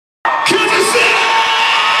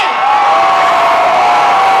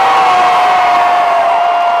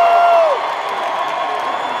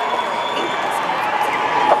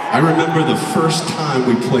remember the first time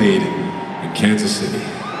we played in Kansas City.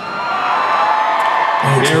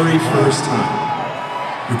 Very first time.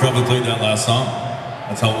 We probably played that last song.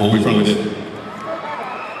 That's how old we probably did.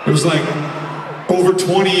 It was like over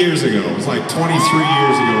 20 years ago. It was like 23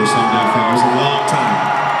 years ago or something, I think. It was a long time.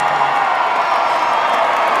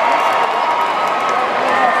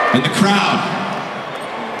 And the crowd,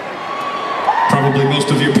 probably most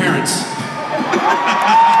of your parents.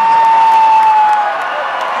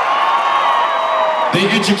 They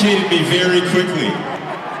educated me very quickly.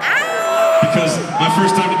 Because my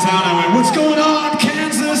first time in town, I went, "What's going on,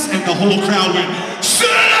 Kansas?" And the whole crowd went, "City!"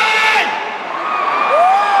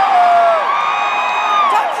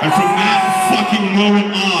 And from that fucking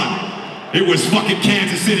moment on, it was fucking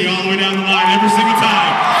Kansas City all the way down the line every single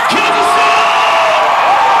time. Kansas City!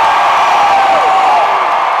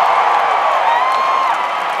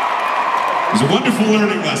 It was a wonderful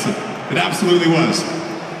learning lesson. It absolutely was.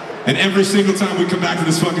 And every single time we come back to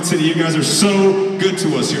this fucking city, you guys are so good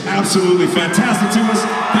to us. You're absolutely fantastic to us.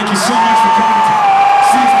 Thank you so much for coming to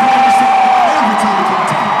see us every time we come to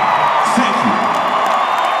town. Thank you.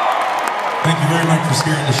 Thank you very much for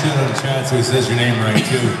scaring the shit out of Chad so he says your name right,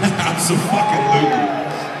 too. Absolutely.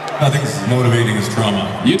 Nothing's motivating as trauma.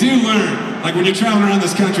 You do learn. Like when you're traveling around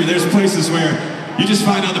this country, there's places where you just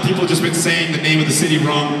find out that people have just been saying the name of the city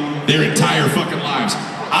wrong their entire fucking lives.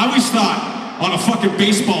 I always thought, on a fucking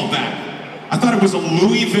baseball bat, I thought it was a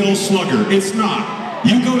Louisville Slugger. It's not.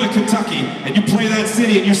 You go to Kentucky and you play that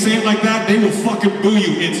city and you say it like that, they will fucking boo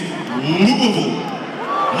you. It's Louisville.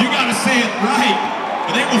 You gotta say it right,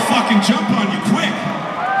 or they will fucking jump on you quick.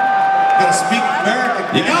 You gotta speak American.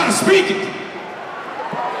 You gotta speak it.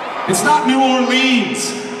 It's not New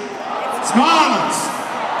Orleans. It's New Orleans.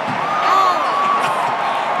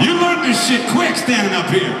 You learn this shit quick standing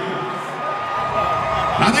up here.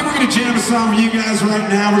 I think we're gonna jam a song for you guys right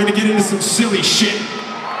now. We're gonna get into some silly shit.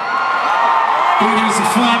 We're gonna get into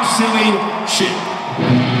some fun, silly shit.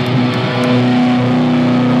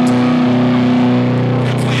 We're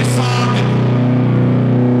gonna play a song that,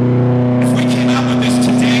 if we came out with this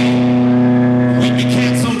today, we'd be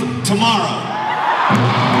canceled tomorrow.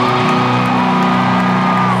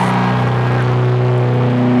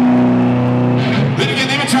 Then again,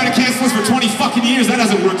 they've been trying to cancel us for 20 fucking years. That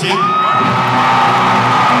hasn't worked yet.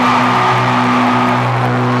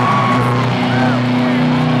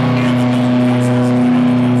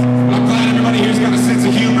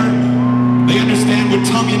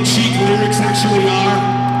 Tongue-in-cheek lyrics actually are.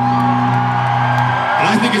 And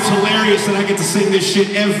I think it's hilarious that I get to sing this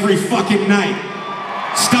shit every fucking night.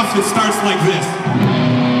 Stuff that starts like this.